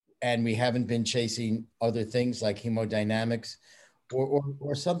and we haven't been chasing other things like hemodynamics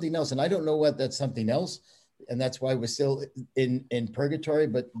or something else. And I don't know what that's something else. And that's why we're still in purgatory,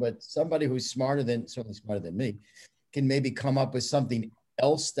 but somebody who's certainly smarter than me, can maybe come up with something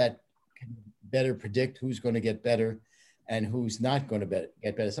else that can better predict who's going to get better and who's not going to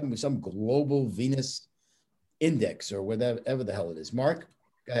get better. Some global Venous index or whatever the hell it is. Mark,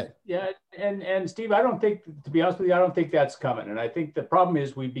 go ahead. Yeah, and Steve, I don't think, to be honest with you, I don't think that's coming. And I think the problem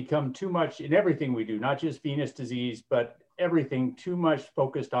is we become too much in everything we do, not just venous disease, but everything too much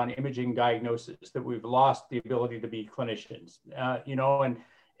focused on imaging diagnosis, that we've lost the ability to be clinicians.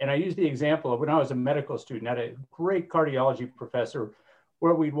 And I use the example of when I was a medical student, I had a great cardiology professor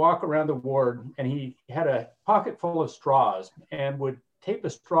where we'd walk around the ward and he had a pocket full of straws and would tape a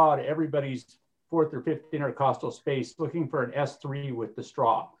straw to everybody's fourth or fifth intercostal space looking for an S3 with the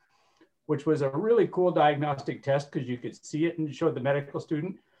straw, which was a really cool diagnostic test because you could see it and show the medical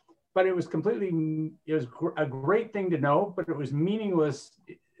student. But it was a great thing to know, but it was meaningless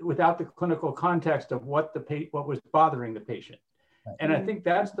without the clinical context of what was bothering the patient. And I think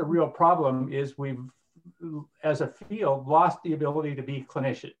that's the real problem, is we've, as a field, lost the ability to be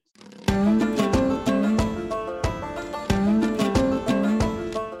clinicians.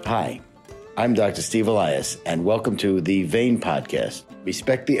 Hi, I'm Dr. Steve Elias, and welcome to the Vein Podcast.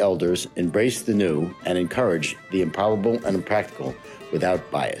 Respect the elders, embrace the new, and encourage the improbable and impractical without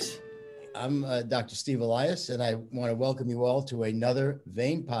bias. I'm Dr. Steve Elias, and I want to welcome you all to another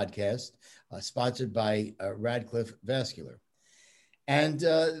Vein Podcast sponsored by Radcliffe Vascular. And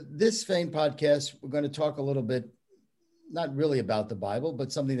this Vein Podcast, we're going to talk a little bit, not really about the Bible,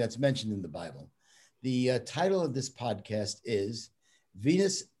 but something that's mentioned in the Bible. The title of this podcast is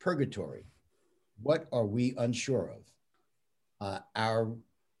Venous Purgatory. What are we unsure of? Our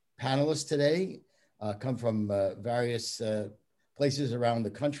panelists today come from various places around the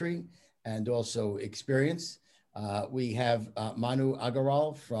country and also experience. We have Manu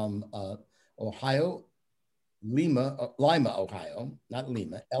Aggarwal from Ohio, Lima, Ohio, not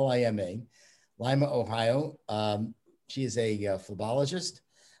Lima, Lima, Lima, Ohio. She is a phlebotomist.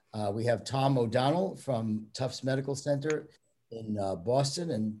 We have Tom O'Donnell from Tufts Medical Center in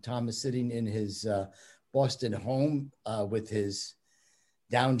Boston, and Tom is sitting in his Boston home with his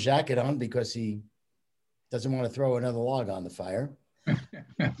down jacket on because he doesn't want to throw another log on the fire.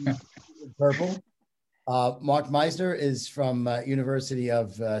 Purple. Mark Meissner is from University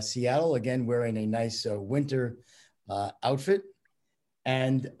of Seattle, again wearing a nice winter outfit.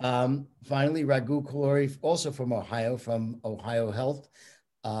 And finally, Raghu Kolluri, also from Ohio Health.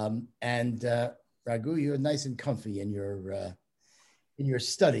 And Raghu, you're nice and comfy in your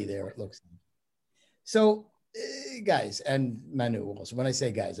study there, it looks like. So, guys, and Manu also. When I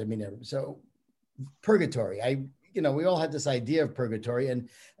say guys, I mean so. Purgatory. We all had this idea of purgatory, and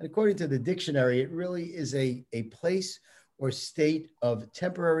according to the dictionary, it really is a place or state of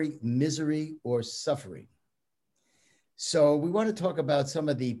temporary misery or suffering. So we want to talk about some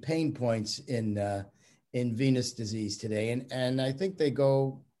of the pain points in venous disease today, and I think they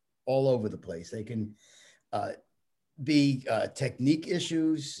go all over the place. They can be technique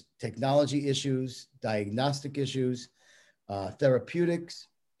issues, technology issues, diagnostic issues, therapeutics.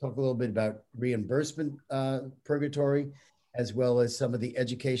 Talk a little bit about reimbursement purgatory, as well as some of the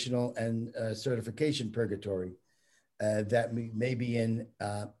educational and certification purgatory that we may be in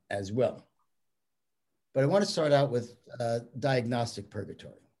as well. But I want to start out with diagnostic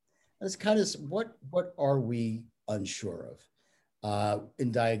purgatory. That's kind of what are we unsure of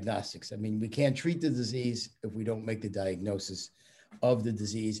in diagnostics? I mean, we can't treat the disease if we don't make the diagnosis of the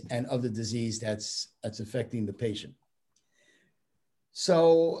disease and of the disease that's affecting the patient.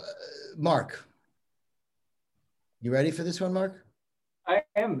 So, Mark, you ready for this one, Mark? I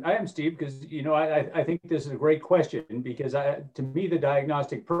am, Steve, because I think this is a great question, because to me the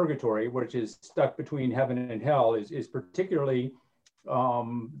diagnostic purgatory, which is stuck between heaven and hell, is particularly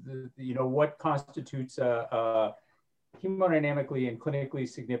what constitutes a hemodynamically and clinically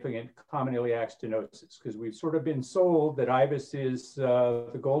significant common iliac stenosis, because we've sort of been sold that IVUS is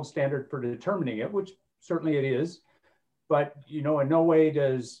the gold standard for determining it, which certainly it is. But, in no way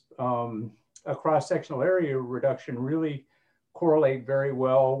does a cross-sectional area reduction really correlate very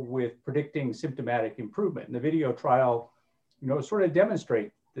well with predicting symptomatic improvement. And the video trial, sort of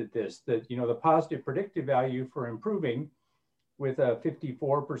demonstrate that the positive predictive value for improving with a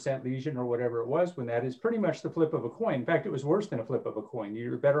 54% lesion or whatever it was when that is pretty much the flip of a coin. In fact, it was worse than a flip of a coin.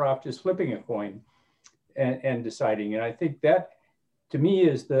 You're better off just flipping a coin and deciding. And I think that, to me,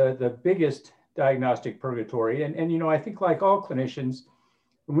 is the biggest diagnostic purgatory. And I think, like all clinicians,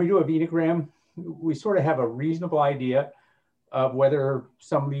 when we do a venogram, we sort of have a reasonable idea of whether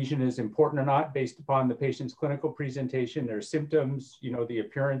some lesion is important or not based upon the patient's clinical presentation, their symptoms, the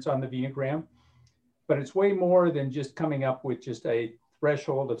appearance on the venogram. But it's way more than just coming up with just a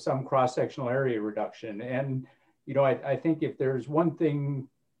threshold of some cross-sectional area reduction. And, I think if there's one thing,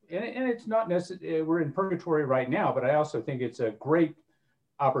 and it's not necessarily, we're in purgatory right now, but I also think it's a great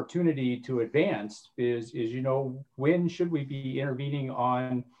opportunity to advance is when should we be intervening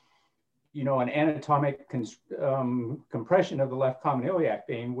on an anatomic compression of the left common iliac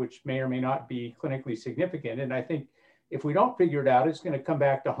vein, which may or may not be clinically significant. And I think if we don't figure it out, it's going to come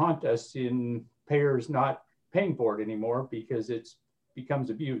back to haunt us in payers not paying for it anymore because it becomes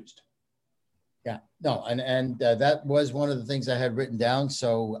abused. Yeah, no, and that was one of the things I had written down.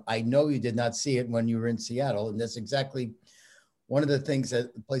 So I know you did not see it when you were in Seattle, and that's exactly one of the things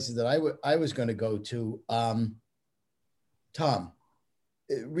places that I was going to go to. Tom,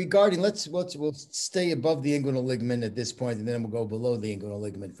 regarding we'll stay above the inguinal ligament at this point, and then we'll go below the inguinal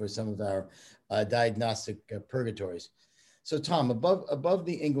ligament for some of our diagnostic purgatories. So Tom, above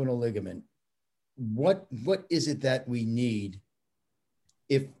the inguinal ligament, what is it that we need?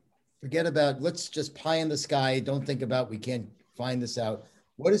 If forget about, let's just pie in the sky, don't think about we can't find this out.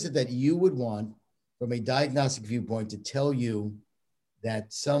 What is it that you would want from a diagnostic viewpoint to tell you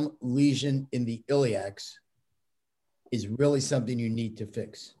that some lesion in the iliacs is really something you need to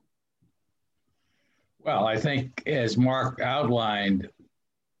fix? Well, I think as Mark outlined,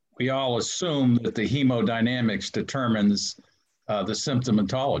 we all assume that the hemodynamics determines the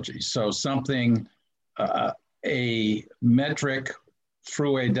symptomatology. So something, a metric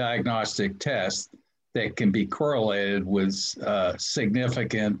through a diagnostic test that can be correlated with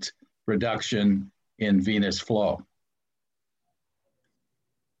significant reduction in venous flow.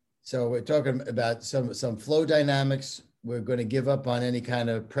 So we're talking about some flow dynamics. We're going to give up on any kind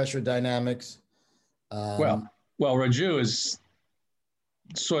of pressure dynamics. Well, Raghu is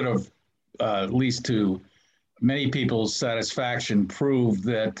sort of, at least to many people's satisfaction, proved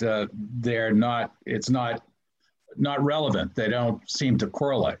that it's not relevant. They don't seem to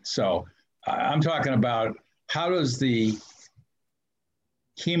correlate. So I'm talking about how does the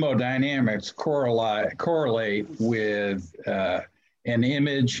hemodynamics correlate with an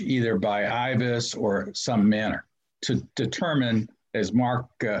image either by IVUS or some manner to determine, as Mark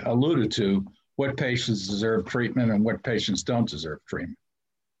alluded to, what patients deserve treatment and what patients don't deserve treatment.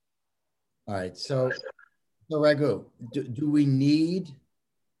 All right, so Raghu, do we need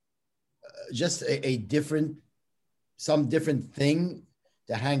just some different thing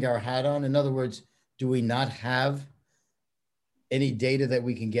to hang our hat on? In other words, do we not have any data that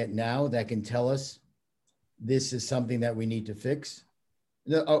we can get now that can tell us this is something that we need to fix?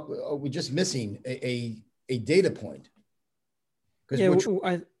 Are we just missing a data point? Because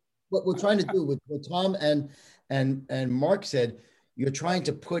what we're trying to do with what Tom and Mark said, you're trying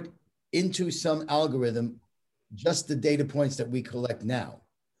to put into some algorithm just the data points that we collect now.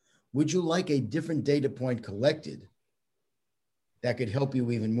 Would you like a different data point collected that could help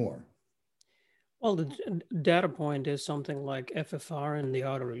you even more? Well, the data point is something like FFR in the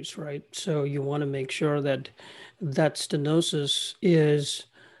arteries, right? So you want to make sure that stenosis is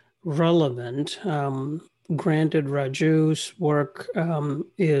relevant. Granted, Raghu's work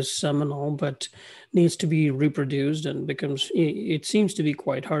is seminal, but needs to be reproduced and it seems to be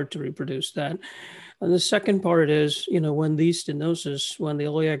quite hard to reproduce that. And the second part is, when these stenosis, when the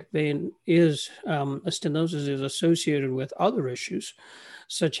iliac vein is, a stenosis is associated with other issues,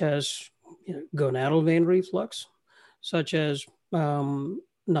 such as gonadal vein reflux, such as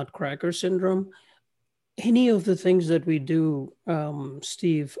nutcracker syndrome. Any of the things that we do,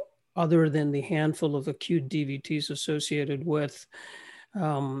 Steve, other than the handful of acute DVTs associated with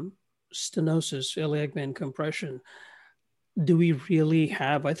stenosis, iliac vein compression, do we really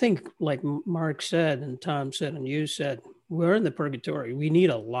have, I think like Mark said and Tom said and you said, we're in the purgatory. We need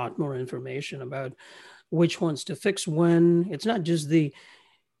a lot more information about which ones to fix when. It's not just the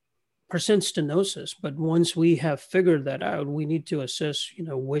percent stenosis, but once we have figured that out, we need to assess,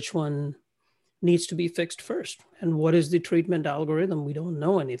 which one needs to be fixed first and what is the treatment algorithm. We don't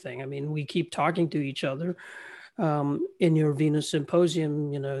know anything. I mean, we keep talking to each other in your Venous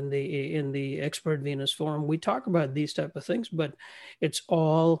symposium, in the expert Venous forum, we talk about these type of things, but it's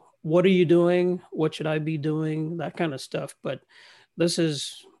all, what are you doing? What should I be doing? That kind of stuff. But this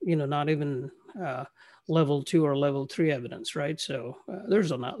is, not even level 2 or level 3 evidence, right? So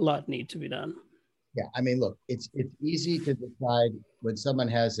there's a lot need to be done. Yeah, I mean, look, it's easy to decide when someone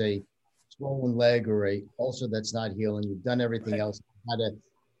has a swollen leg or a ulcer that's not healing. You've done everything else. Had a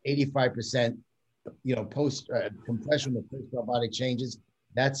 85%, post compression or post robotic changes.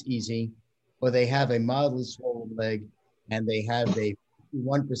 That's easy. Or they have a mildly swollen leg and they have a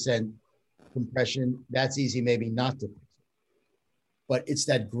 1% compression, that's easy maybe not to fix it. But it's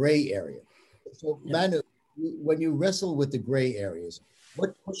that gray area. So Manu, when you wrestle with the gray areas,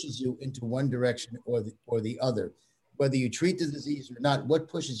 what pushes you into one direction or the other? Whether you treat the disease or not, what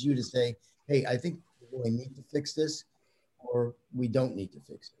pushes you to say, hey, I think we really need to fix this, or we don't need to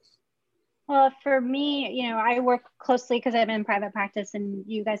fix this? Well, for me, you know, I work closely because I'm in private practice and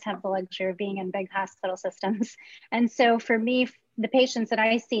you guys have the luxury of being in big hospital systems. And so for me, the patients that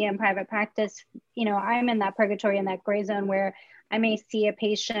I see in private practice, you know, I'm in that purgatory, in that gray zone where I may see a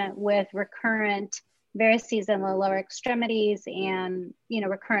patient with recurrent varices in the lower extremities and, you know,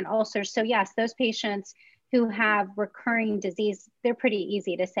 recurrent ulcers. So yes, those patients who have recurring disease, they're pretty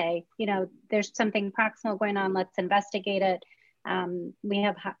easy to say, you know, there's something proximal going on, let's investigate it. We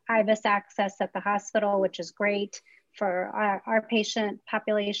have IVUS access at the hospital, which is great for our patient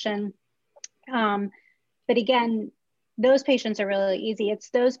population. But again, those patients are really easy. It's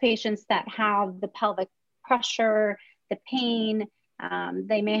those patients that have the pelvic pressure, the pain,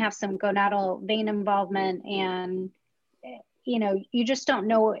 they may have some gonadal vein involvement, and you know, you just don't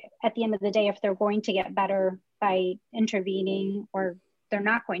know at the end of the day if they're going to get better by intervening or they're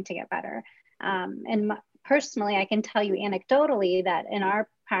not going to get better. Personally, I can tell you anecdotally that in our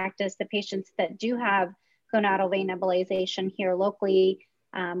practice, the patients that do have gonadal vein embolization here locally,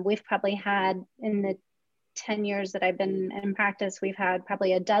 we've probably had, in the 10 years that I've been in practice, we've had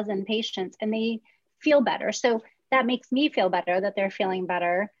probably a dozen patients and they feel better. So that makes me feel better that they're feeling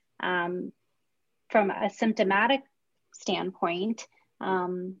better from a symptomatic standpoint.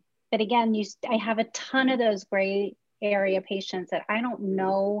 But again, I have a ton of those gray area patients that I don't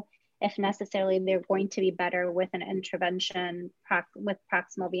know if necessarily they're going to be better with an intervention with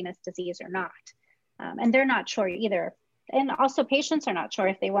proximal venous disease or not. And they're not sure either. And also patients are not sure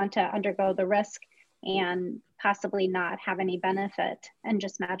if they want to undergo the risk and possibly not have any benefit and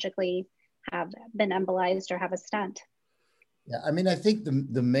just magically have been embolized or have a stent. Yeah, I mean, I think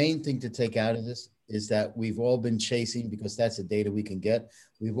the main thing to take out of this is that we've all been chasing, because that's the data we can get,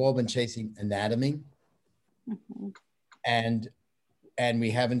 we've all been chasing anatomy. Mm-hmm. And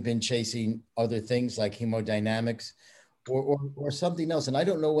we haven't been chasing other things like hemodynamics or something else. And I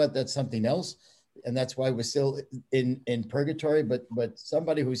don't know what that's something else. And that's why we're still in purgatory, but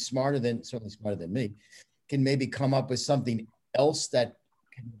somebody who's certainly smarter than me, can maybe come up with something else that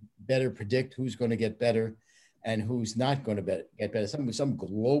can better predict who's going to get better and who's not going to get better. Some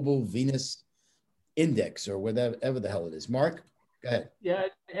global venous index or whatever the hell it is. Mark, go ahead. Yeah,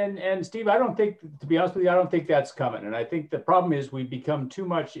 and Steve, I don't think, to be honest with you, I don't think that's coming. And I think the problem is we become too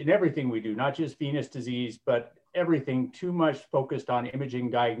much in everything we do, not just venous disease, but everything too much focused on imaging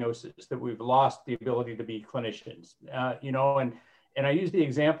diagnosis, that we've lost the ability to be clinicians. You know, and I use the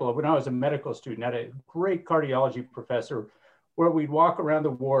example of when I was a medical student, I had a great cardiology professor where we'd walk around the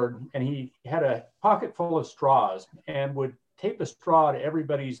ward and he had a pocket full of straws and would tape a straw to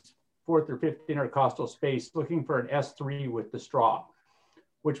everybody's fourth or fifth intercostal space looking for an S3 with the straw,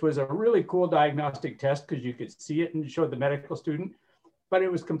 which was a really cool diagnostic test because you could see it and show the medical student. But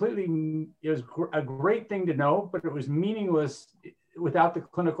it was a great thing to know, but it was meaningless without the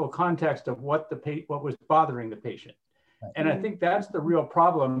clinical context of what was bothering the patient. And I think that's the real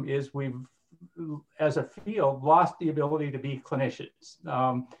problem, is we've, as a field, lost the ability to be clinicians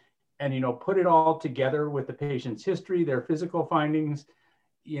and, you know, put it all together with the patient's history, their physical findings,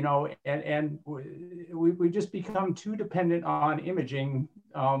 you know, and we just become too dependent on imaging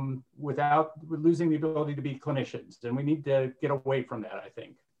without losing the ability to be clinicians. And we need to get away from that, I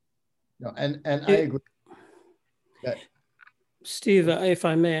think. No, and I agree. Yeah. Steve, if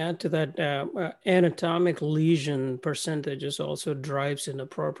I may add to that, anatomic lesion percentages also drives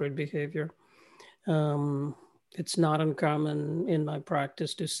inappropriate behavior. It's not uncommon in my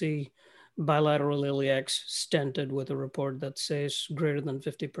practice to see bilateral iliacs stented with a report that says greater than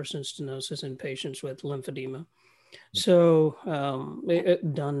 50% stenosis in patients with lymphedema. So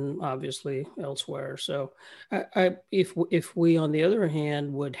done obviously elsewhere. So if we, on the other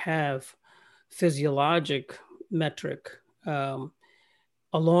hand, would have physiologic metric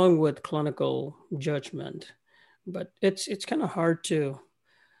along with clinical judgment, but it's kind of hard to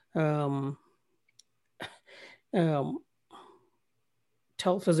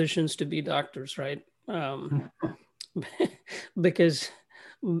tell physicians to be doctors, right? Because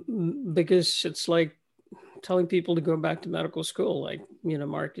it's like telling people to go back to medical school, like, you know,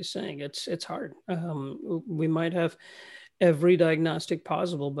 Mark is saying, it's hard. We might have every diagnostic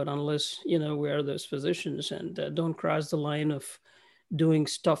possible, but unless, you know, we are those physicians and don't cross the line of doing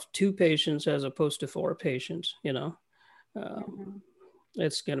stuff to patients as opposed to for patients, you know,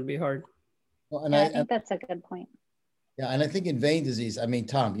 it's going to be hard. Well, and I think that's a good point. Yeah, and I think in vein disease, I mean,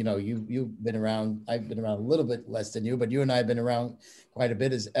 Tom, you know, you've been around. I've been around a little bit less than you, but you and I have been around quite a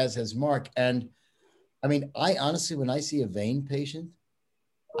bit, as has Mark. And I mean, I honestly, when I see a vein patient,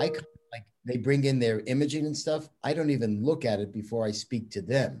 I kind of like they bring in their imaging and stuff. I don't even look at it before I speak to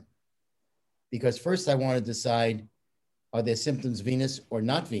them, because first I want to decide, are their symptoms venous or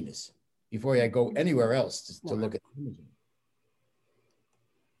not venous before I go anywhere else to look at the imaging.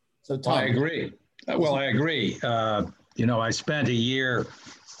 So Tom, I agree. Well, I agree. You know, I spent a year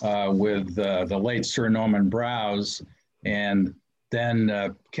with the late Sir Norman Browse, and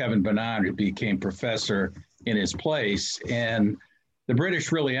then Kevin Bernard, who became professor in his place. And the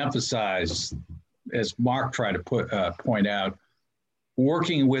British really emphasized, as Mark tried to point out,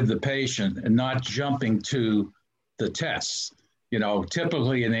 working with the patient and not jumping to the tests. You know,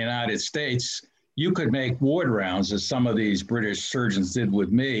 typically in the United States, you could make ward rounds, as some of these British surgeons did with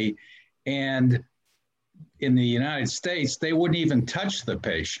me, and in the United States, they wouldn't even touch the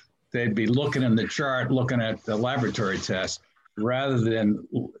patient. They'd be looking in the chart, looking at the laboratory test, rather than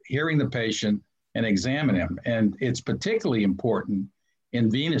hearing the patient and examining him. And it's particularly important in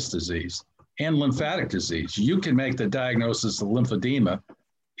venous disease and lymphatic disease. You can make the diagnosis of lymphedema,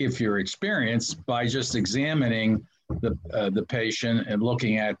 if you're experienced, by just examining the patient and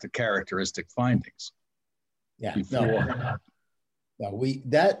looking at the characteristic findings. Yeah, before. No, we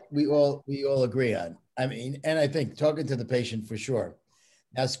all agree on. I mean, and I think talking to the patient for sure.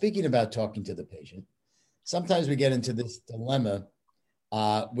 Now, speaking about talking to the patient, sometimes we get into this dilemma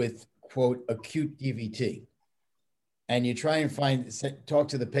with, quote, acute DVT. And you try and talk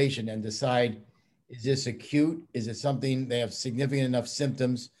to the patient and decide, is this acute? Is it something they have significant enough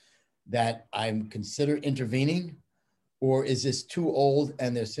symptoms that I'm consider intervening? Or is this too old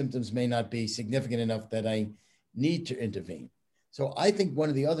and their symptoms may not be significant enough that I need to intervene? So I think one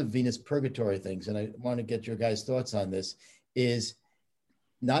of the other venous purgatory things, and I want to get your guys' thoughts on this, is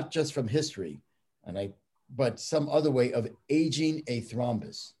not just from history, but some other way of aging a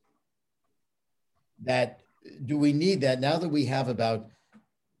thrombus. That, do we need that now that we have about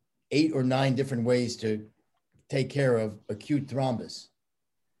 8 or 9 different ways to take care of acute thrombus?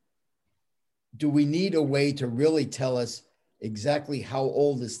 Do we need a way to really tell us exactly how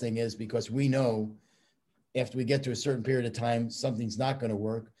old this thing is? Because we know after we get to a certain period of time, something's not going to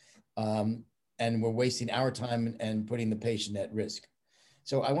work. And we're wasting our time and putting the patient at risk.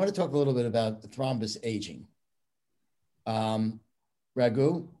 So I want to talk a little bit about the thrombus aging.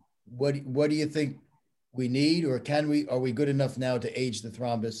 Raghu, what do you think we need, or are we good enough now to age the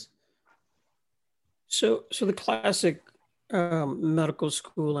thrombus? So the classic medical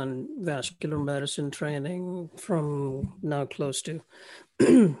school and vascular medicine training from now close to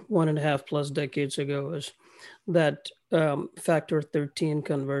 1.5+ decades ago is that factor 13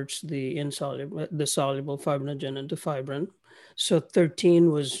 converts the soluble fibrinogen into fibrin. So 13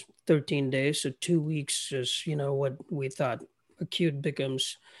 was 13 days. So 2 weeks is, what we thought acute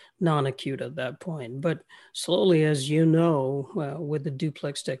becomes non-acute at that point. But slowly, as you know, with the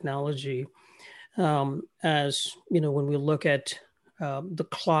duplex technology, as when we look at the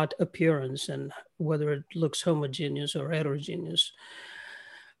clot appearance and whether it looks homogeneous or heterogeneous,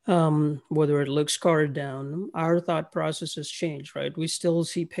 whether it looks scarred down, our thought process has changed, right? We still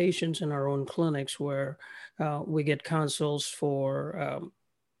see patients in our own clinics where we get consults for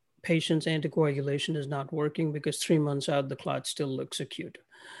patients' anticoagulation is not working because 3 months out, the clot still looks acute.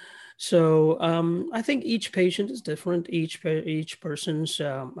 So I think each patient is different. Each person's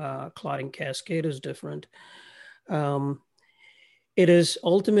clotting cascade is different. It is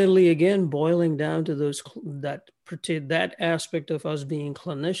ultimately, again, boiling down to that aspect of us being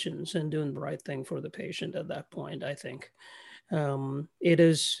clinicians and doing the right thing for the patient at that point. I think it'd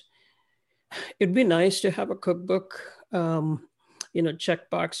be nice to have a cookbook, check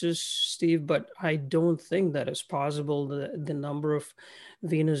boxes, Steve, but I don't think that is possible. The number of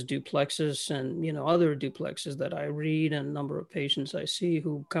venous duplexes and, other duplexes that I read and number of patients I see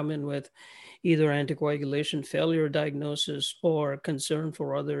who come in with either anticoagulation failure diagnosis or concern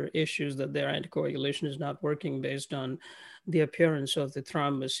for other issues that their anticoagulation is not working based on the appearance of the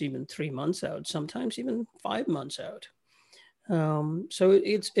thrombus even 3 months out, sometimes even 5 months out. So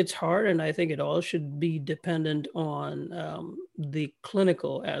it's hard, and I think it all should be dependent on the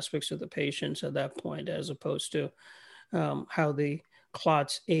clinical aspects of the patients at that point, as opposed to how the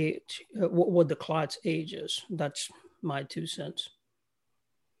clots age, what the clots age is. That's my 2 cents.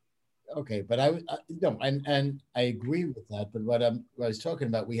 Okay, but and I agree with that. But what I was talking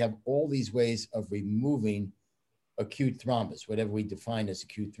about, we have all these ways of removing acute thrombus, whatever we define as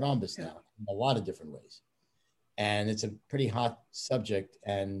acute thrombus now, in a lot of different ways. and it's a pretty hot subject,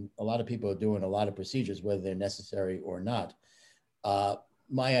 and a lot of people are doing a lot of procedures, whether they're necessary or not.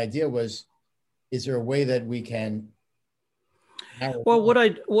 My idea was, is there a way that we can Well, what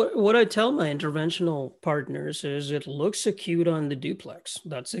I tell my interventional partners is it looks acute on the duplex.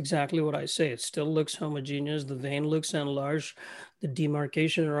 That's exactly what I say. It still looks homogeneous. The vein looks enlarged. The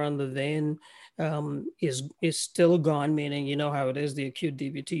demarcation around the vein is still gone, meaning you know how it is, the acute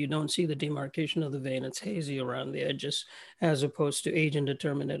DVT. You don't see the demarcation of the vein. It's hazy around the edges as opposed to age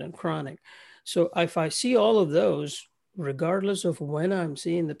indeterminate and chronic. So if I see all of those, regardless of when I'm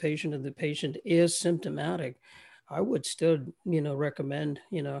seeing the patient and the patient is symptomatic, I would still, recommend,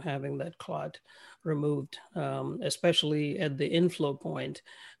 having that clot removed, especially at the inflow point.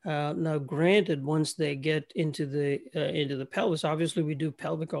 Now, granted, once they get into the pelvis, obviously we do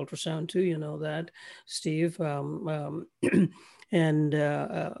pelvic ultrasound too. You know that, Steve. And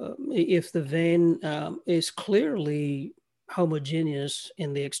if the vein is clearly homogeneous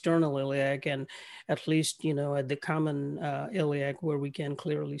in the external iliac and at least at the common iliac where we can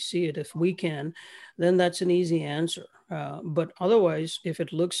clearly see it, if we can, then that's an easy answer. But otherwise, if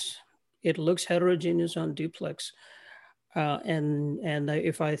it looks heterogeneous on duplex, and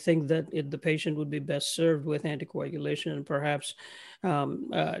if I think that the patient would be best served with anticoagulation and perhaps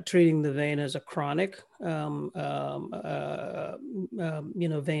treating the vein as a chronic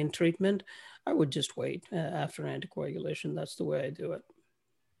vein treatment, I would just wait after anticoagulation. That's the way I do it.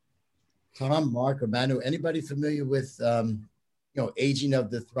 Tom, Mark, or Manu, anybody familiar with aging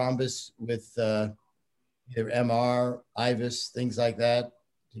of the thrombus with either MR, IVUS, things like that,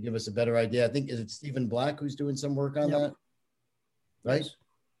 to give us a better idea? I think, is it Stephen Black who's doing some work on that? Right? Yes.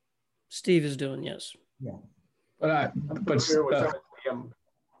 Steve is doing, yes. Yeah. Go ahead. Go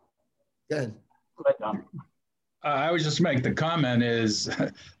ahead, Tom. I would just make the comment is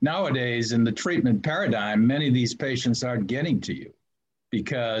nowadays in the treatment paradigm, many of these patients aren't getting to you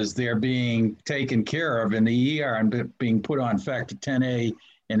because they're being taken care of in the ER and being put on factor 10A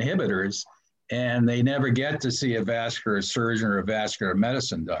inhibitors, and they never get to see a vascular surgeon or a vascular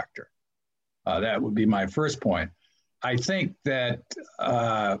medicine doctor. That would be my first point. I think that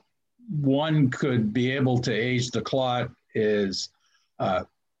one could be able to age the clot is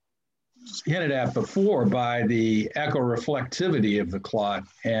hinted at before by the echoreflectivity of the clot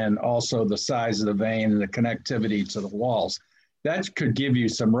and also the size of the vein and the connectivity to the walls. That could give you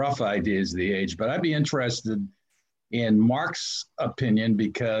some rough ideas of the age, but I'd be interested in Mark's opinion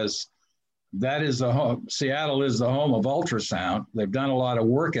because that is Seattle is the home of ultrasound. They've done a lot of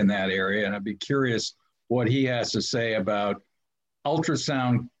work in that area, and I'd be curious what he has to say about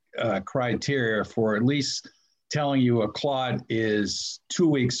ultrasound criteria for at least telling you a clot is 2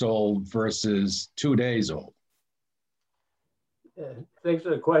 weeks old versus 2 days old. Thanks for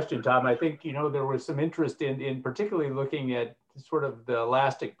the question, Tom. I think, there was some interest in particularly looking at sort of the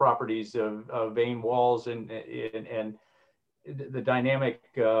elastic properties of vein walls and the dynamic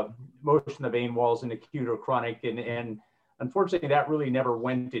motion of vein walls in acute or chronic. And unfortunately, that really never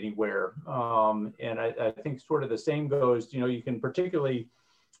went anywhere. And I think sort of the same goes, you can particularly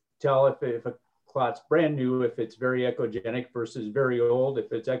tell if a clot's brand new, if it's very echogenic versus very old,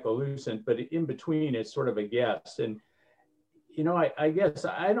 if it's echolucent, but in between it's sort of a guess. And, I guess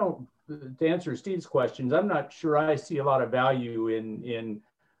I don't, to answer Steve's questions, I'm not sure I see a lot of value in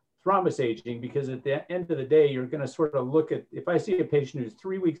thrombus aging, because at the end of the day, you're going to sort of look at, if I see a patient who's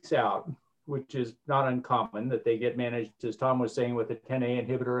 3 weeks out, which is not uncommon that they get managed, as Tom was saying, with a 10A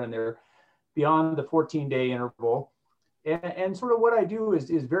inhibitor, and they're beyond the 14-day interval. And sort of what I do is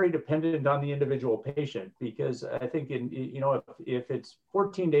very dependent on the individual patient, because I think if it's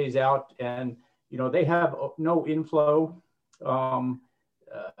 14 days out and they have no inflow, I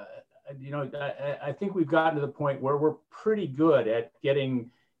think we've gotten to the point where we're pretty good at getting,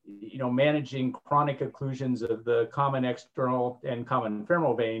 managing chronic occlusions of the common external and common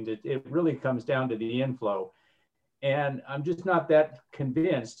femoral veins. It really comes down to the inflow. And I'm just not that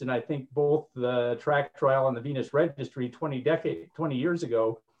convinced. And I think both the TRACK trial and the Venous registry 20 years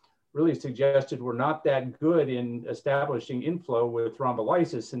ago really suggested we're not that good in establishing inflow with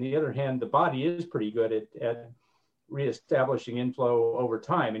thrombolysis. On the other hand, the body is pretty good at reestablishing inflow over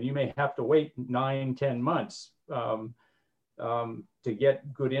time. And you may have to wait 9-10 months to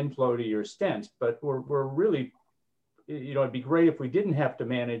get good inflow to your stents. But we're really, it'd be great if we didn't have to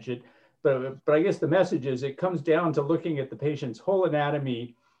manage it. But I guess the message is it comes down to looking at the patient's whole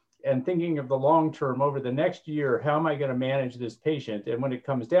anatomy and thinking of the long term over the next year. How am I going to manage this patient? And when it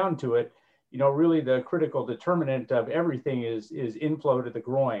comes down to it, really the critical determinant of everything is inflow to the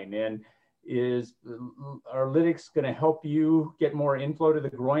groin. And are lytics going to help you get more inflow to the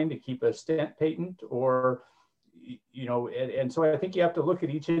groin to keep a stent patent? Or you know, and so I think you have to look at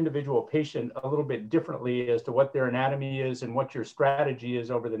each individual patient a little bit differently as to what their anatomy is and what your strategy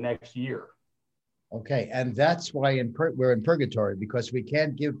is over the next year. Okay, and that's why we're in purgatory, because we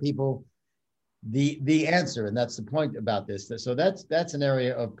can't give people the answer, and that's the point about this. So that's an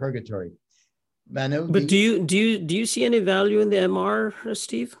area of purgatory. Manu, but do you see any value in the MR,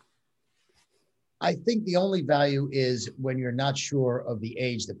 Steve? I think the only value is when you're not sure of the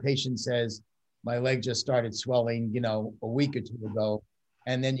age. The patient says, my leg just started swelling, you know, a week or two ago.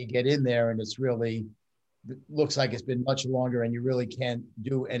 And then you get in there and it looks like it's been much longer and you really can't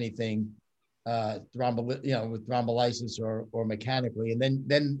do anything with thrombolysis or mechanically. And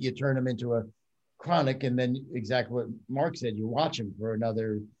then you turn them into a chronic, and then exactly what Mark said, you watch them for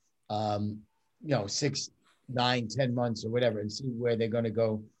another, 6, 9, 10 months or whatever, and see where they're going to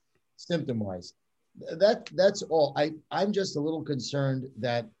go symptom-wise. That's all. I'm just a little concerned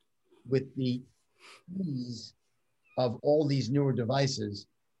that with the ease of all these newer devices,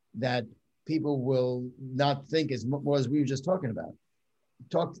 that people will not think as much as we were just talking about.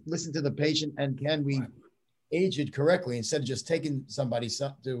 Listen to the patient, and can we age it correctly instead of just taking somebody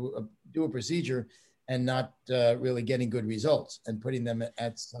to do a procedure and not really getting good results and putting them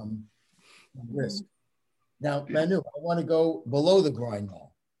at some risk. Now, Manu, I want to go below the groin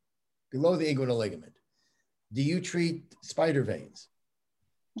now. Below the inguinal ligament. Do you treat spider veins?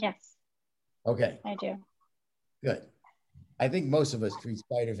 Yes. Okay. I do. Good. I think most of us treat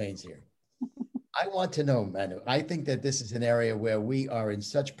spider veins here. I want to know, Manu, I think that this is an area where we are in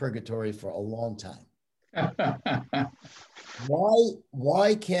such purgatory for a long time.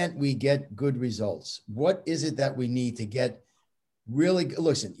 Why can't we get good results? What is it that we need to get really good?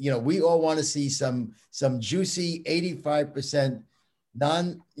 Listen, we all want to see some juicy 85%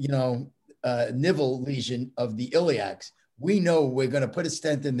 nivel lesion of the iliacs. We know we're going to put a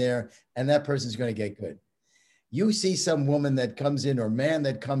stent in there and that person's going to get good. You see some woman that comes in or man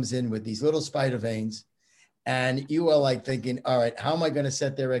that comes in with these little spider veins, and you are like thinking, all right, how am I going to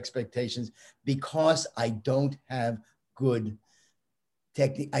set their expectations? Because I don't have good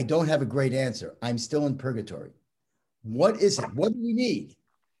technique. I don't have a great answer. I'm still in purgatory. What is it? What do we need?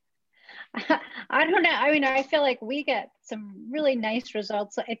 I don't know. I mean, I feel like we get some really nice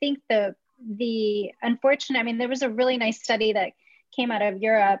results. I think the unfortunate, I mean, there was a really nice study that came out of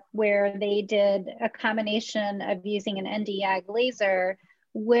Europe where they did a combination of using an Nd:YAG laser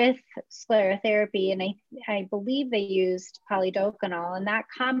with sclerotherapy. And I believe they used polydocanol, and that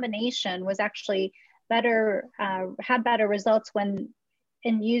combination was actually better, had better results when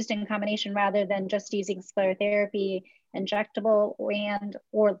used in combination rather than just using sclerotherapy, injectable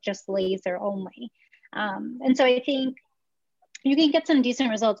or just laser only. And so I think you can get some decent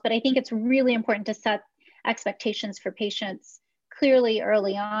results, but I think it's really important to set expectations for patients clearly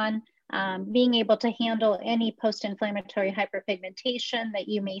early on, being able to handle any post-inflammatory hyperpigmentation that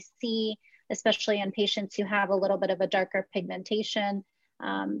you may see, especially in patients who have a little bit of a darker pigmentation,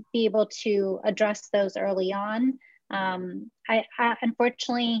 be able to address those early on. I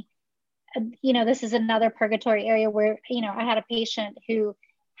unfortunately, this is another purgatory area where, I had a patient who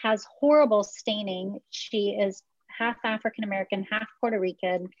has horrible staining. She is half African-American, half Puerto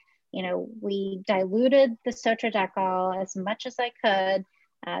Rican. We diluted the sotradecol as much as I could,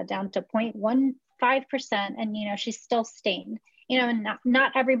 down to 0.15%, and, she's still stained. And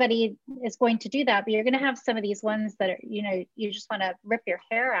not everybody is going to do that, but you're going to have some of these ones that are, you just want to rip your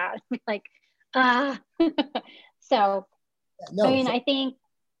hair out. Like, So, no, I mean, I think.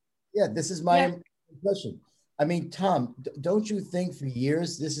 Yeah, this is my impression. I mean, Tom, don't you think for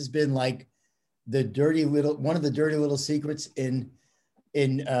years this has been like one of the dirty little secrets in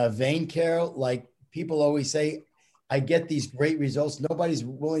vein care? Like people always say, I get these great results. Nobody's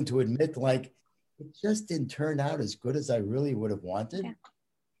willing to admit, like, it just didn't turn out as good as I really would have wanted. Yeah.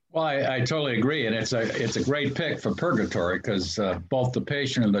 Well, I totally agree. And it's a great pick for purgatory because both the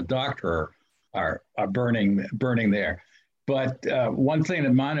patient and the doctor are burning there. But one thing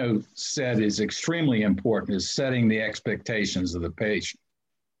that Manu said is extremely important is setting the expectations of the patient.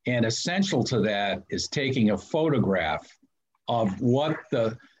 And essential to that is taking a photograph of what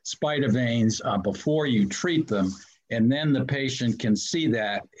the spider veins are before you treat them. And then the patient can see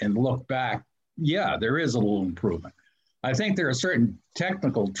that and look back. Yeah, there is a little improvement. I think there are certain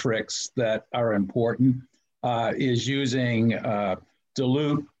technical tricks that are important, is using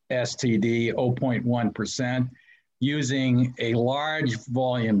dilute STD 0.1%, using a large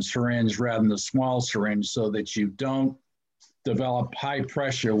volume syringe rather than a small syringe so that you don't develop high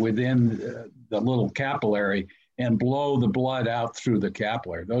pressure within the little capillary and blow the blood out through the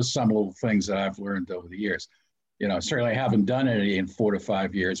capillary. Those are some little things that I've learned over the years. Certainly haven't done any in 4 to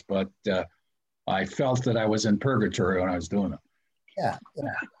 5 years, but I felt that I was in purgatory when I was doing it. Yeah.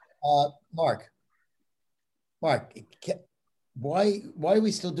 Mark, why are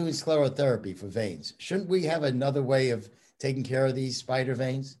we still doing sclerotherapy for veins? Shouldn't we have another way of taking care of these spider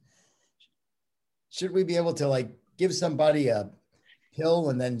veins? Should we be able to like give somebody a pill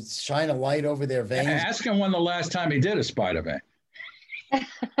and then shine a light over their veins? Ask him when the last time he did a spider vein.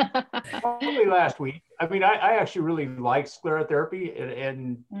 Probably last week. I mean, I actually really like sclerotherapy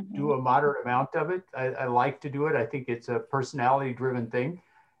and do a moderate amount of it. I like to do it. I think it's a personality-driven thing.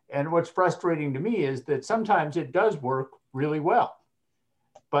 And what's frustrating to me is that sometimes it does work really well,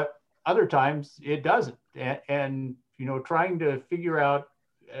 but other times it doesn't. And you know, trying to figure out,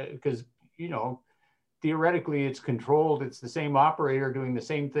 because, you know, theoretically it's controlled, it's the same operator doing the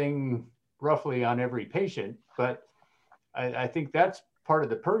same thing roughly on every patient, but I think that's part of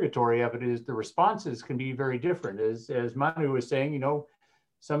the purgatory of it, is the responses can be very different. As Manu was saying, you know,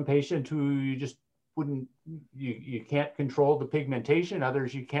 some patient who you just wouldn't, you can't control the pigmentation,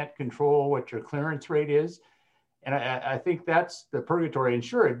 others you can't control what your clearance rate is. And I think that's the purgatory. And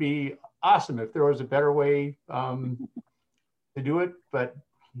sure, it'd be awesome if there was a better way to do it, but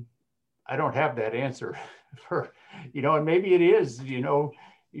I don't have that answer for, you know, and maybe it is, you know,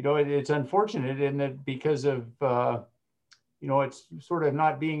 it's unfortunate in that because of, you know, it's sort of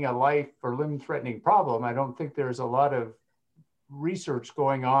not being a life or limb threatening problem. I don't think there's a lot of research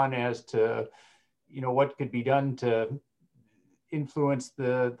going on as to, you know, what could be done to influence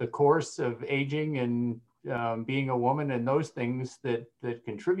the course of aging and being a woman and those things that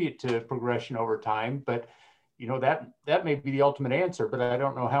contribute to progression over time. But, you know, that may be the ultimate answer, but I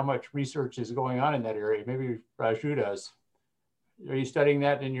don't know how much research is going on in that area. Maybe Raghu does. Are you studying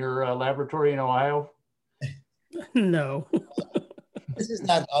that in your laboratory in Ohio? No. This is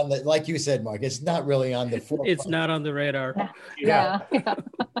not on the, like you said, Mark, it's not really on the forefront. It's not on the radar. Yeah.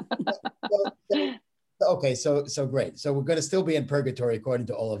 Okay, so great. So we're going to still be in purgatory, according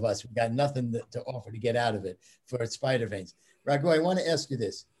to all of us. We've got nothing to offer to get out of it for spider veins. Raghu, I want to ask you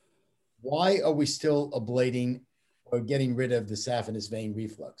this. Why are we still ablating or getting rid of the saphenous vein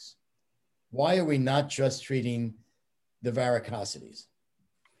reflux? Why are we not just treating the varicosities?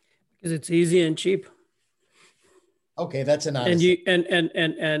 Because it's easy and cheap. Okay, that's an honest. And you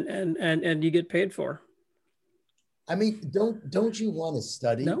and you get paid for. I mean, don't you want to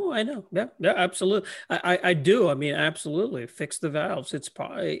study? No, I know. Yeah, absolutely. I do. I mean, absolutely. Fix the valves. It's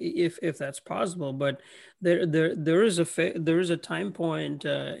if that's possible. But there is a time point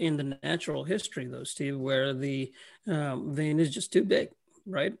in the natural history, though, Steve, where the vein is just too big,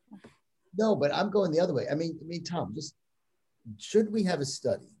 right? No, but I'm going the other way. I mean, Tom, just should we have a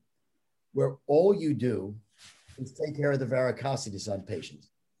study where all you do is take care of the varicosities on patients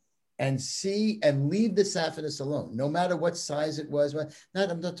and see and leave the saphenous alone, no matter what size it was?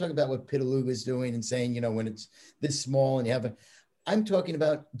 I'm not talking about what Pitaluga is doing and saying, you know, when it's this small and you have I'm talking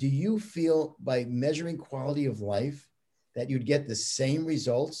about, do you feel by measuring quality of life that you'd get the same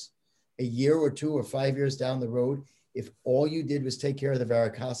results a year or 2 or 5 years down the road if all you did was take care of the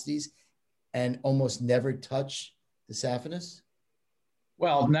varicosities and almost never touch the saphenous?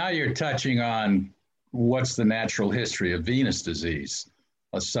 Well, now you're touching on what's the natural history of venous disease,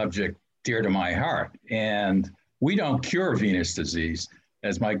 a subject dear to my heart. And we don't cure venous disease.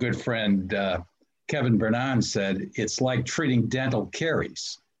 As my good friend Kevin Bernard said, it's like treating dental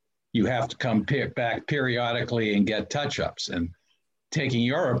caries. You have to come back periodically and get touch-ups. And taking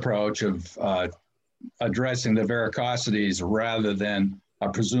your approach of addressing the varicosities rather than a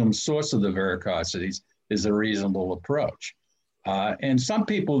presumed source of the varicosities is a reasonable approach. And some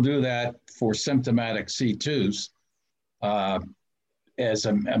people do that for symptomatic C2s as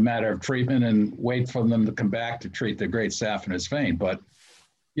a matter of treatment and wait for them to come back to treat the great saphenous vein. But,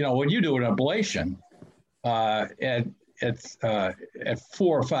 you know, when you do an ablation at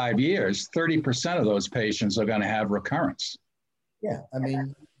 4 or 5 years, 30% of those patients are going to have recurrence. Yeah, I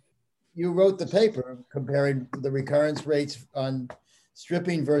mean, you wrote the paper comparing the recurrence rates on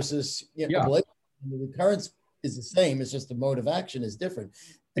stripping versus ablation. The recurrence is the same. It's just the mode of action is different.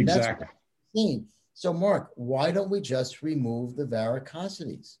 And exactly. That's so, Mark, why don't we just remove the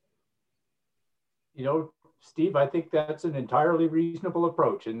varicosities? You know, Steve, I think that's an entirely reasonable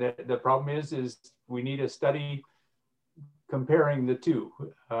approach. And the problem is we need a study comparing the two.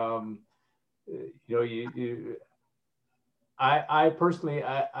 I personally,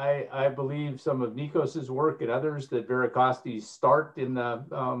 I believe some of Nikos's work and others that varicosities start in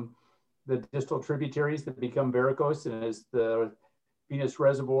the distal tributaries that become varicose, and as the venous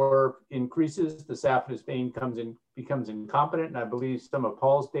reservoir increases, the saphenous vein becomes incompetent. And I believe some of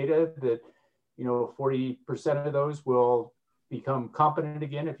Paul's data that, you know, 40% of those will become competent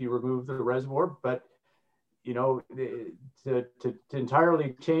again if you remove the reservoir. But you know, to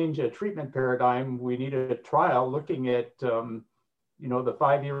entirely change a treatment paradigm, we need a trial looking at, you know, the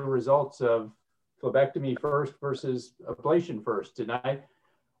 5-year results of phlebectomy first versus ablation first. And I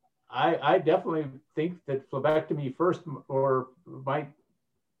definitely think that phlebectomy first or might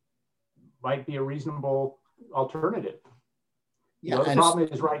be a reasonable alternative. Yeah, you know, the problem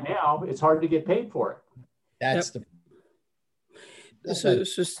is right now, it's hard to get paid for it. That's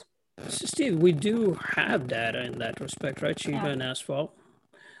So Steve, we do have data in that respect, right? Shiva and asphalt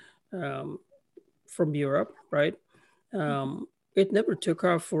from Europe, right? It never took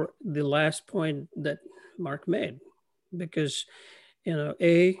off for the last point that Mark made, because, you know,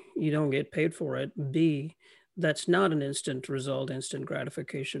 A, you don't get paid for it. B, that's not an instant result, instant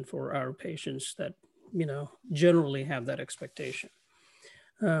gratification for our patients that, you know, generally have that expectation.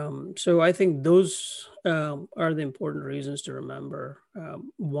 So I think those are the important reasons to remember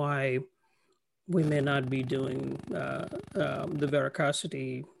why we may not be doing the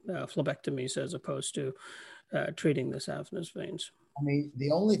varicosity phlebectomies as opposed to treating the saphenous veins. I mean, the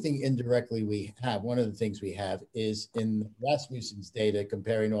only thing indirectly we have, one of the things we have is in Rasmussen's data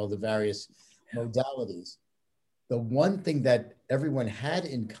comparing all the various modalities. The one thing that everyone had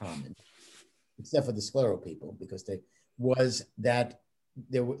in common, except for the scleral people, because was that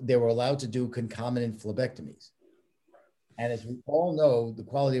they were allowed to do concomitant phlebectomies. And as we all know, the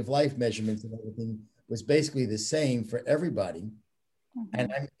quality of life measurements and everything was basically the same for everybody.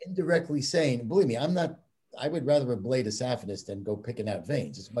 And I'm indirectly saying, believe me, I would rather ablate a saphenous than go picking out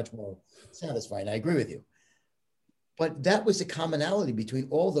veins. It's much more satisfying. I agree with you. But that was the commonality between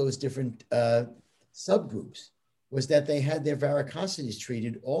all those different subgroups, was that they had their varicosities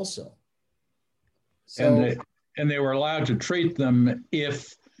treated also. So, and they were allowed to treat them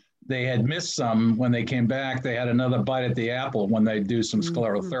if they had missed some. When they came back, they had another bite at the apple when they do some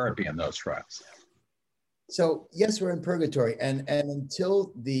sclerotherapy in those trials. So yes, we're in purgatory, and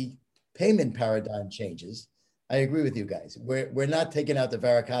until the payment paradigm changes, I agree with you guys. We're not taking out the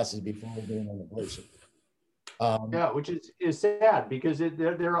varicosities before we're doing an ablation. Yeah, which is sad, because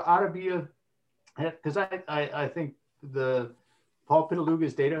there ought to be a, because I think the Paul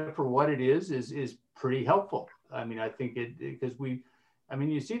Pitaluga's data for what it is pretty helpful. I mean, I think because you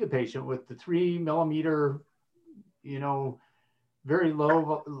see the patient with the 3 millimeter, you know, very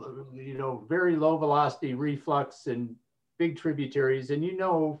low velocity reflux and big tributaries, and you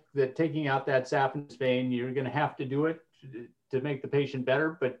know that taking out that saphenous vein, you're going to have to do it to make the patient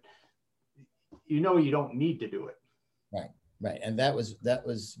better, but you know you don't need to do it. Right, and that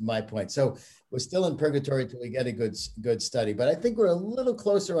was my point. So we're still in purgatory till we get a good study, but I think we're a little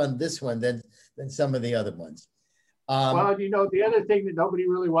closer on this one than some of the other ones. Well, you know, the other thing that nobody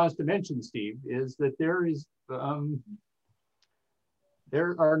really wants to mention, Steve, is that there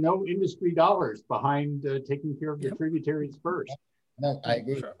are no industry dollars behind taking care of the tributaries first. No, I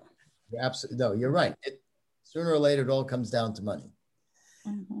agree. You're absolutely, no, you're right. Sooner or later, it all comes down to money.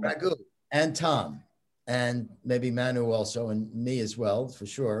 Raghu and Tom, and maybe Manu also, and me as well, for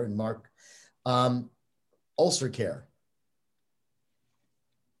sure, and Mark. Ulcer care.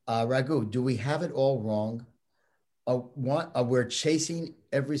 Raghu, do we have it all wrong? We're chasing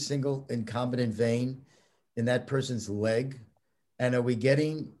every single incumbent vein in that person's leg, and are we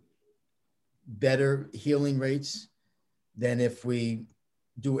getting better healing rates than if we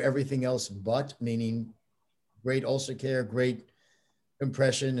do everything else but, meaning great ulcer care, great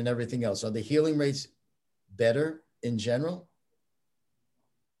compression, and everything else? Are the healing rates better in general?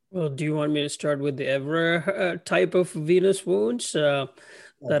 Well, do you want me to start with the Evra type of venous wounds that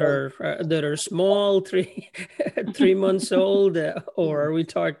are small, 3 months old, or are we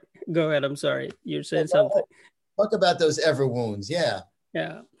talking? Go ahead. I'm sorry, you're saying something. Talk about those Evra wounds. Yeah.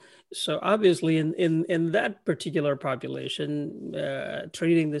 Yeah. So obviously, in that particular population,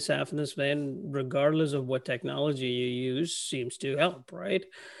 treating the saphenous vein, regardless of what technology you use, seems to help, right?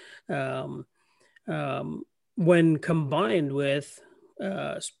 When combined with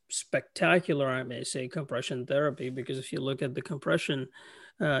spectacular, I may say, compression therapy, because if you look at the compression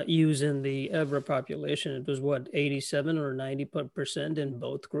used in the Evra population, it was what, 87 or 90% in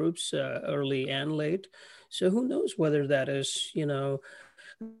both groups, early and late. So who knows whether that is, you know,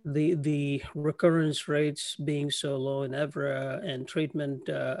 the recurrence rates being so low in Evra and treatment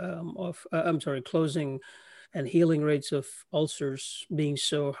closing and healing rates of ulcers being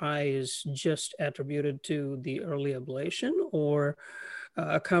so high is just attributed to the early ablation, or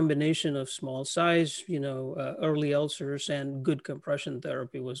a combination of small size, you know, early ulcers and good compression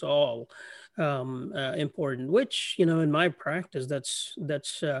therapy was all important, which, you know, in my practice,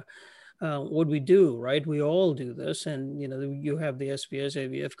 that's what we do, right? We all do this. And, you know, you have the SBS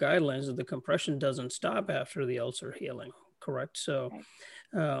AVF guidelines that the compression doesn't stop after the ulcer healing, correct? So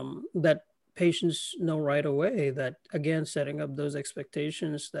that patients know right away that, again, setting up those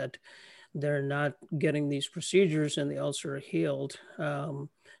expectations that they're not getting these procedures and the ulcer healed,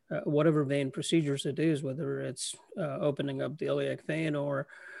 whatever vein procedures it is, whether it's opening up the iliac vein or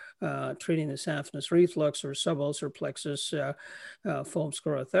treating the saphenous reflux or subulcer plexus foam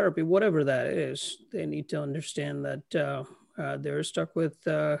sclerotherapy, whatever that is, they need to understand that they're stuck with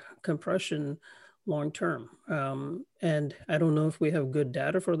compression long term. And I don't know if we have good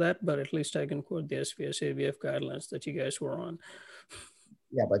data for that, but at least I can quote the SBS AVF guidelines that you guys were on.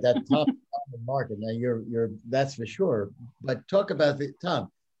 Yeah, but that top market, now you're that's for sure. But talk about the Tom.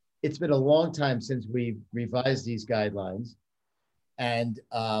 It's been a long time since we've revised these guidelines, and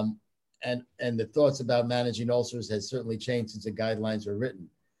the thoughts about managing ulcers has certainly changed since the guidelines were written.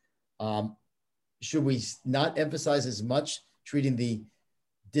 Should we not emphasize as much treating the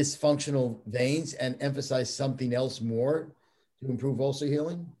dysfunctional veins and emphasize something else more to improve ulcer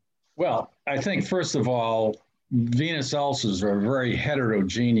healing? Well, I think first of all, venous ulcers are a very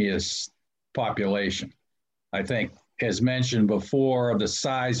heterogeneous population. I think, as mentioned before, the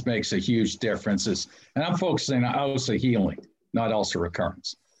size makes a huge difference. And I'm focusing on ulcer healing, not ulcer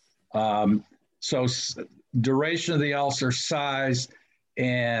recurrence. So duration of the ulcer, size,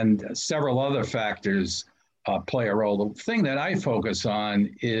 and several other factors play a role. The thing that I focus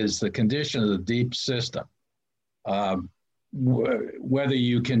on is the condition of the deep system, whether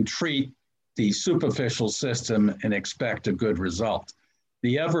you can treat the superficial system and expect a good result.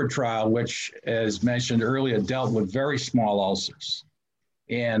 The EVER trial, which, as mentioned earlier, dealt with very small ulcers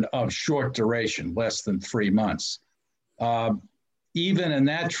and of short duration, less than 3 months. Even in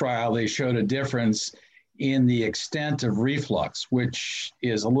that trial, they showed a difference in the extent of reflux, which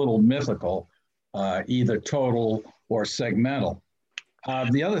is a little mythical, either total or segmental.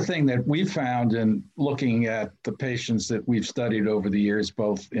 The other thing that we found in looking at the patients that we've studied over the years,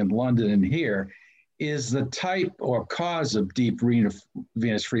 both in London and here, is the type or cause of deep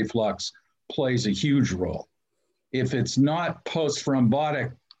venous reflux plays a huge role. If it's not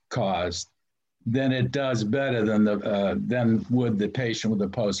post-thrombotic caused, then it does better than would the patient with a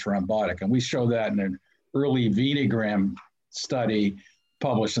post-thrombotic. And we show that in an early venogram study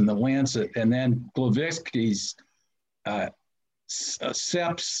published in The Lancet. And then Glavitsky's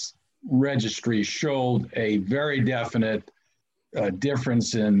SEPS registry showed a very definite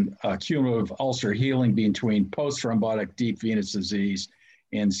difference in cumulative ulcer healing between post-thrombotic deep venous disease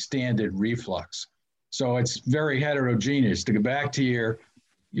and standard reflux. So it's very heterogeneous. To go back to your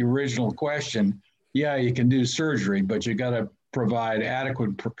original question, yeah, you can do surgery, but you got to provide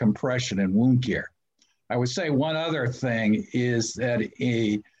adequate compression and wound care. I would say one other thing is that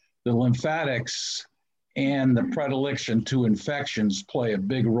the lymphatics and the predilection to infections play a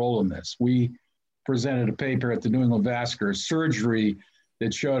big role in this. We presented a paper at the New England Vascular Surgery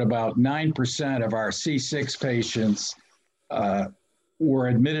that showed about 9% of our C6 patients were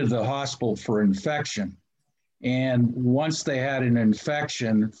admitted to the hospital for infection. And once they had an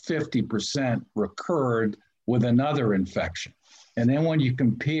infection, 50% recurred with another infection. And then when you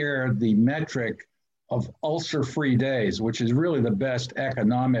compare the metric of ulcer-free days, which is really the best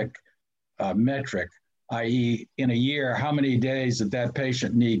economic metric, i.e. in a year, how many days did that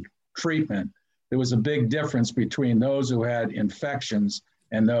patient need treatment? There was a big difference between those who had infections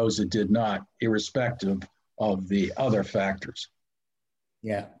and those that did not, irrespective of the other factors.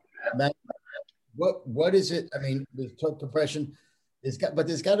 Yeah. What is it? I mean, with compression, there's got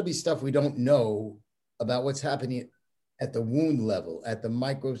to be stuff we don't know about what's happening at the wound level, at the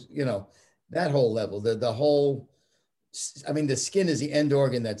micro, that whole level, the whole, I mean, the skin is the end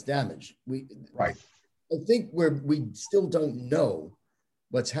organ that's damaged. Right. I think we still don't know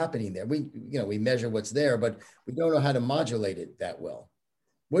what's happening there. We measure what's there, but we don't know how to modulate it that well.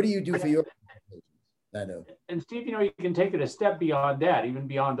 What do you do for your patients? I know. And Steve, you can take it a step beyond that, even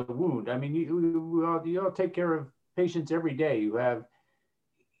beyond the wound. I mean, you all take care of patients every day. You have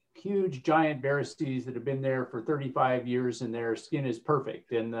huge, giant varices that have been there for 35 years and their skin is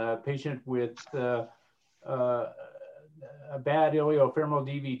perfect. And the patient with a bad iliofemoral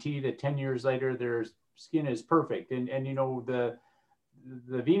DVT that 10 years later, their skin is perfect. And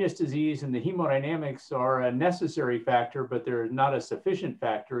the venous disease and the hemodynamics are a necessary factor, but they're not a sufficient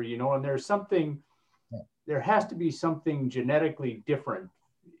factor, and there has to be something genetically different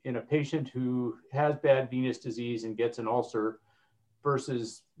in a patient who has bad venous disease and gets an ulcer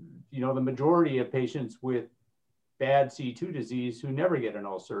versus, the majority of patients with bad C2 disease who never get an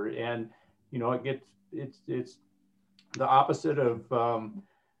ulcer. And, it's the opposite of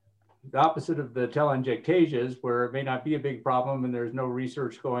the opposite of the telangiectasias, where it may not be a big problem and there's no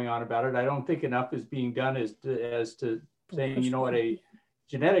research going on about it. I don't think enough is being done as to saying, you know, at a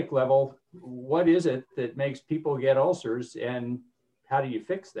genetic level, what is it that makes people get ulcers and how do you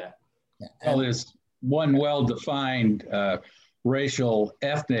fix that? Well, there's one well-defined racial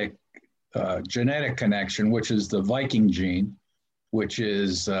ethnic genetic connection, which is the Viking gene, which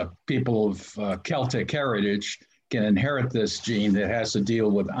is people of Celtic heritage can inherit this gene that has to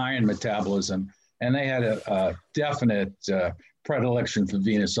deal with iron metabolism. And they had a definite predilection for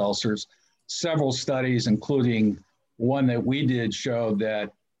venous ulcers. Several studies, including one that we did, showed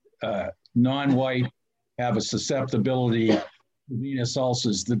that non-white have a susceptibility to venous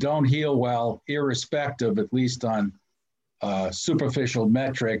ulcers that don't heal well, irrespective, at least on superficial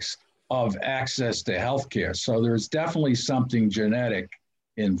metrics, of access to healthcare. So there's definitely something genetic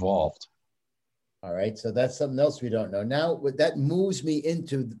involved. All right, so that's something else we don't know. Now, that moves me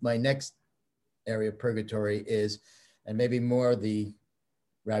into my next area of purgatory is, and maybe more the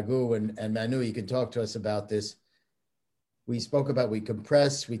Raghu and Manu, you can talk to us about this. We spoke about, we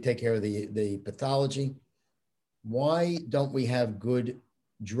compress, we take care of the pathology. Why don't we have good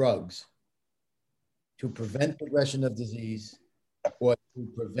drugs to prevent progression of disease or to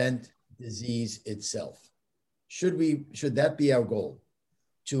prevent disease itself? Should that be our goal,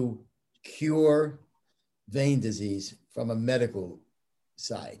 to cure vein disease from a medical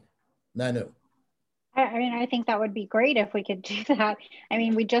side? Manu. I mean, I think that would be great if we could do that. I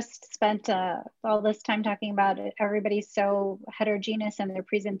mean, we just spent all this time talking about it. Everybody's so heterogeneous in their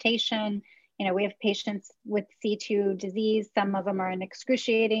presentation. You know, we have patients with C2 disease. Some of them are in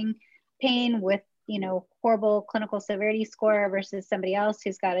excruciating pain with, you know, horrible clinical severity score versus somebody else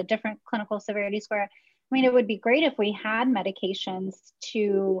who's got a different clinical severity score. I mean, it would be great if we had medications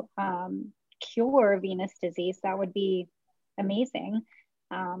to cure venous disease. That would be amazing.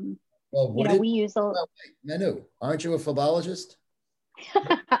 Well, you know, we use a... Manu, aren't you a phlebologist?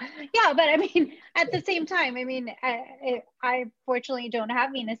 Yeah, but I mean, at the same time, I mean, I fortunately don't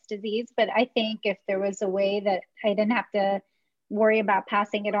have venous disease, but I think if there was a way that I didn't have to worry about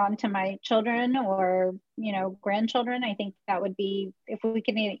passing it on to my children or, you know, grandchildren, I think that would be, if we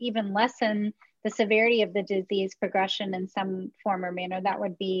can even lessen the severity of the disease progression in some form or manner, that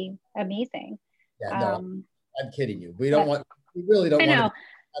would be amazing. Yeah, no, I'm kidding you. We really don't want to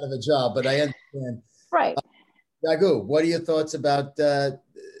out of a job, but I understand. Right. Raghu, what are your thoughts about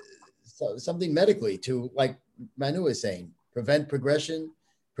something medically to, like Manu is saying, prevent progression,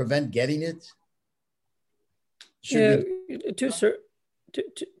 prevent getting it? To a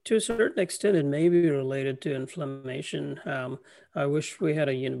certain extent, it may be related to inflammation. I wish we had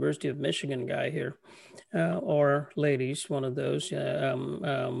a University of Michigan guy here, or ladies, one of those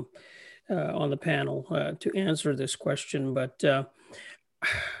on the panel to answer this question, but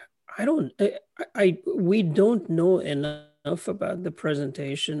we don't know enough about the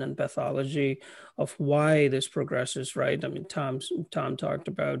presentation and pathology of why this progresses, right? I mean, Tom talked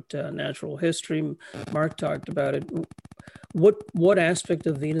about natural history. Mark talked about it. What aspect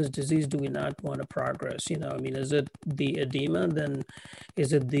of venous disease do we not want to progress? You know, I mean, is it the edema? Then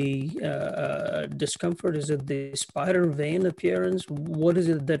is it the discomfort? Is it the spider vein appearance? What is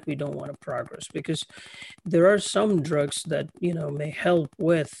it that we don't want to progress? Because there are some drugs that, you know, may help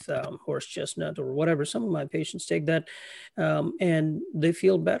with horse chestnut or whatever. Some of my patients take that and they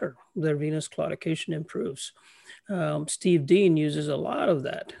feel better. Their venous claudication improves. Steve Dean uses a lot of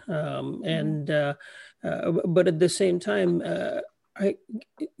that. But at the same time,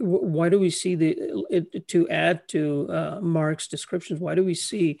 why do we see to add to Mark's descriptions, why do we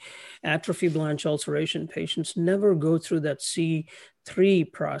see atrophy blanch ulceration patients never go through that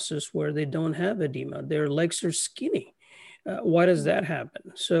C3 process where they don't have edema? Their legs are skinny. Why does that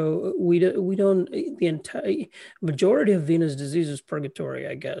happen? So we don't, the entire majority of venous disease is purgatory,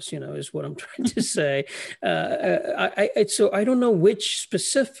 I guess, you know, is what I'm trying to say. So I don't know which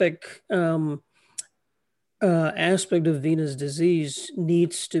specific aspect of venous disease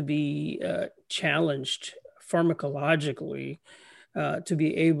needs to be challenged pharmacologically to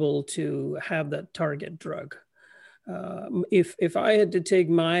be able to have that target drug. If I had to take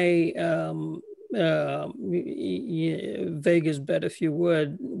my Vegas bet, if you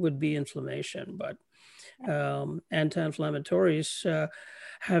would be inflammation, but anti-inflammatories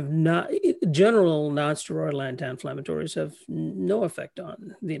have not, general non-steroidal anti-inflammatories have no effect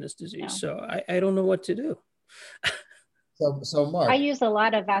on venous disease. No. So I don't know what to do. So Mark, I use a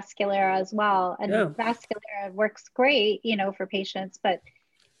lot of Vasculaira as well, and Vasculaira works great, you know, for patients, but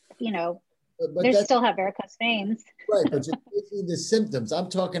you know, they still have varicose veins. Right, but you're taking the symptoms. I'm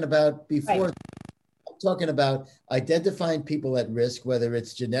talking about before. Right. I'm talking about identifying people at risk, whether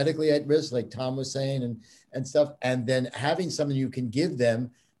it's genetically at risk, like Tom was saying, and stuff, and then having something you can give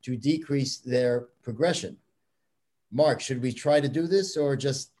them to decrease their progression. Mark, should we try to do this or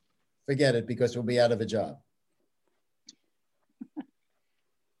just forget it because we'll be out of a job?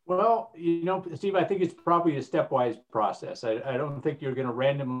 Well, Steve, I think it's probably a stepwise process. I don't think you're going to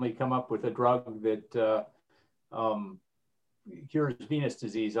randomly come up with a drug that cures venous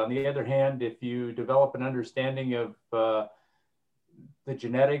disease. On the other hand, if you develop an understanding of the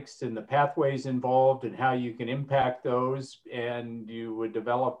genetics and the pathways involved and how you can impact those, and you would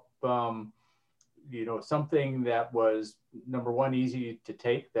develop, something that was, number one, easy to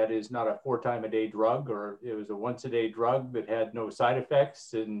take, that is not a 4-time-a-day drug, or it was a once-a-day drug that had no side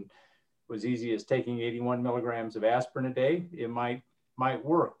effects and was easy as taking 81 milligrams of aspirin a day, it might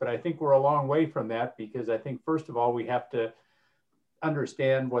work. But I think we're a long way from that, because I think, first of all, we have to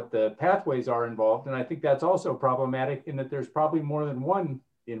understand what the pathways are involved. And I think that's also problematic in that there's probably more than one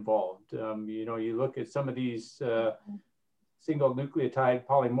involved. You look at some of these single nucleotide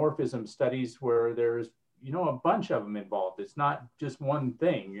polymorphism studies where there's, a bunch of them involved. It's not just one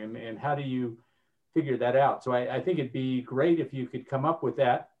thing. And how do you figure that out? So I think it'd be great if you could come up with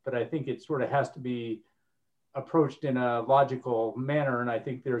that, but I think it sort of has to be approached in a logical manner. And I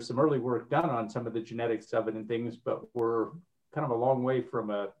think there's some early work done on some of the genetics of it and things, but we're kind of a long way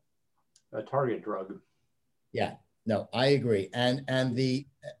from a target drug. Yeah, no, I agree. And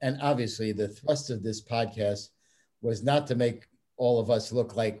obviously the thrust of this podcast was not to make all of us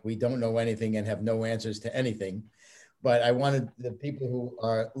look like we don't know anything and have no answers to anything. But I wanted the people who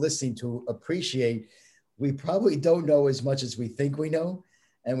are listening to appreciate we probably don't know as much as we think we know,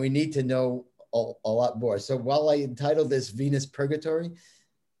 and we need to know a lot more. So while I entitled this Venous Purgatory,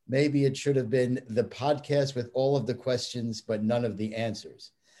 maybe it should have been the podcast with all of the questions, but none of the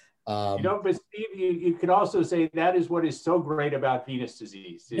answers. But Steve, you could also say that is what is so great about venous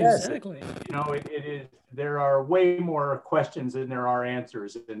disease. Yes, exactly. It is. There are way more questions than there are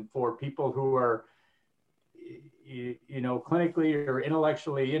answers, and for people who are, clinically or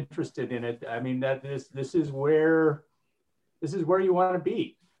intellectually interested in it, I mean, that this is where you want to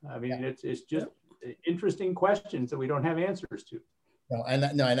be. I mean, it's just interesting questions that we don't have answers to.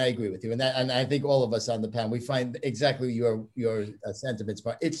 And I agree with you, and I think all of us on the panel, we find exactly your sentiments.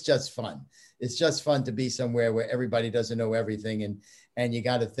 But it's just fun. It's just fun to be somewhere where everybody doesn't know everything, and you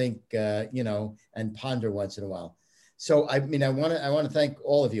got to think, and ponder once in a while. So I mean, I want to thank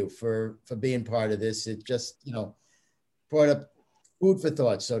all of you for being part of this. It just brought up food for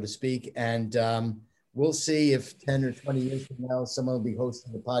thought, so to speak, and we'll see if 10 or 20 years from now someone will be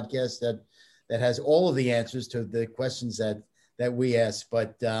hosting a podcast that has all of the answers to the questions that we asked,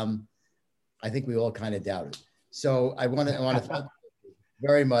 but I think we all kind of doubt it. So I want to thank you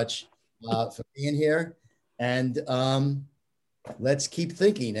very much for being here, and let's keep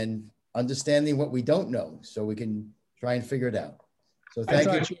thinking and understanding what we don't know, so we can try and figure it out. So thank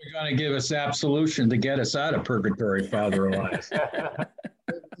you. I thought you were going to give us absolution to get us out of purgatory, Father Elias.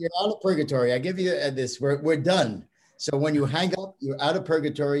 You're out of purgatory. I give you this. We're done. So when you hang up, you're out of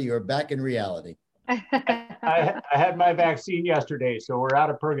purgatory. You're back in reality. I had my vaccine yesterday, so we're out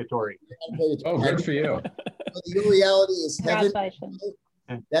of purgatory. Oh, good for you. Your reality is heaven.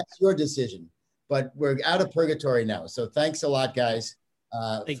 That's your decision. But we're out of purgatory now. So thanks a lot, guys,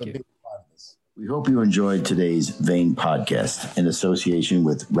 for being part of this. We hope you enjoyed today's Vein podcast in association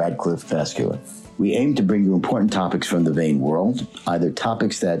with Radcliffe Vascular. We aim to bring you important topics from the vein world, either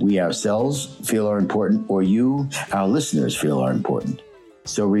topics that we ourselves feel are important or you, our listeners, feel are important.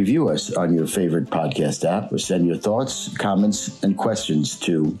 So review us on your favorite podcast app or send your thoughts, comments, and questions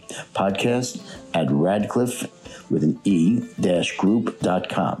to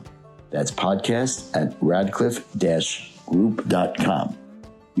podcast@radcliffe-group.com. That's podcast@radcliffe-group.com.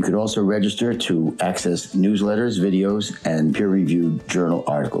 You could also register to access newsletters, videos, and peer-reviewed journal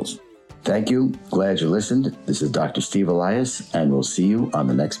articles. Thank you. Glad you listened. This is Dr. Steve Elias, and we'll see you on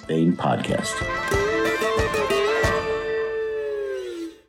the next Vein podcast.